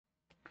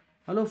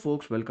Hello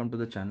folks, welcome to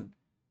the channel.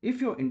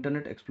 If your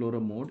Internet Explorer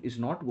mode is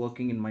not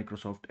working in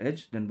Microsoft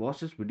Edge, then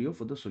watch this video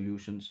for the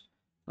solutions.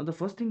 Now the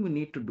first thing we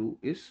need to do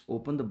is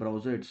open the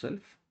browser itself.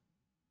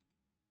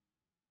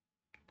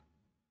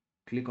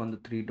 Click on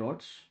the three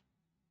dots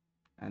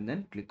and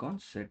then click on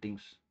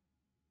settings.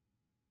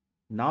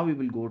 Now we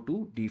will go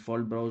to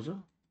default browser,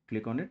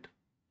 click on it,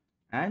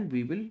 and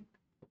we will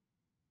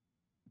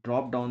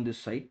drop down this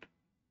site.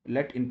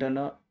 Let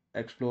Internet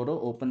Explorer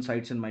open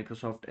sites in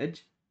Microsoft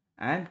Edge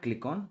and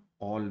click on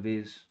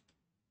always.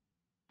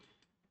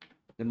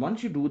 Then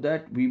once you do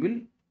that, we will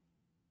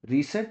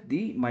reset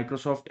the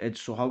Microsoft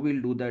Edge. So how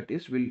we'll do that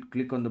is we'll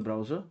click on the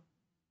browser,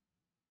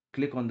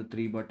 click on the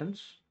three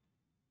buttons,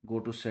 go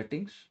to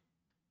settings,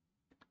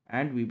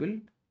 and we will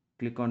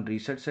click on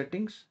reset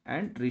settings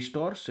and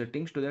restore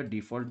settings to their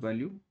default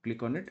value.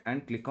 Click on it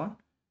and click on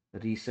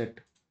reset.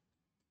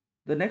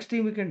 The next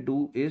thing we can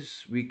do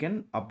is we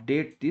can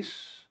update this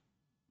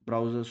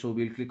browser. So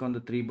we'll click on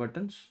the three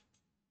buttons,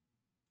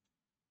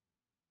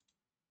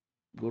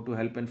 go to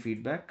help and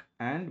feedback,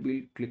 and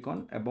we'll click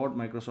on about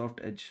Microsoft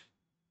Edge.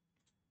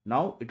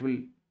 Now it will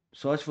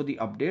search for the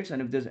updates,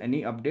 and if there's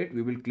any update,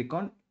 we will click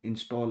on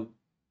install.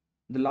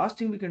 The last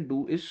thing we can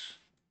do is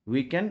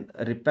we can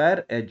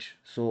repair Edge.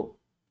 So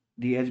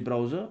the Edge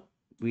browser,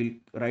 we'll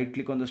right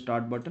click on the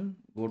start button,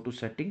 go to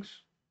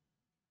settings,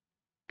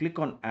 click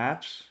on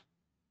apps,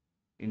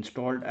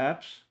 installed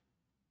apps,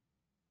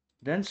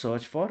 then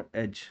search for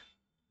Edge.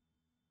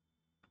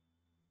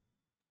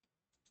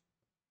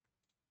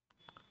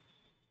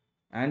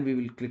 And we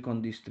will click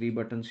on these three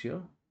buttons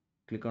here,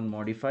 click on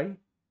modify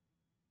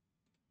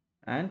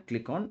and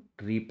click on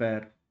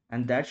repair.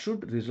 And that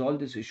should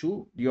resolve this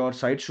issue. Your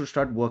site should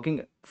start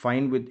working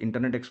fine with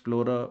Internet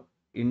Explorer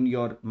in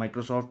your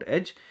Microsoft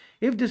Edge.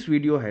 If this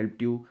video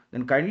helped you,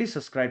 then kindly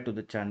subscribe to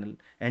the channel.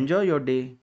 Enjoy your day.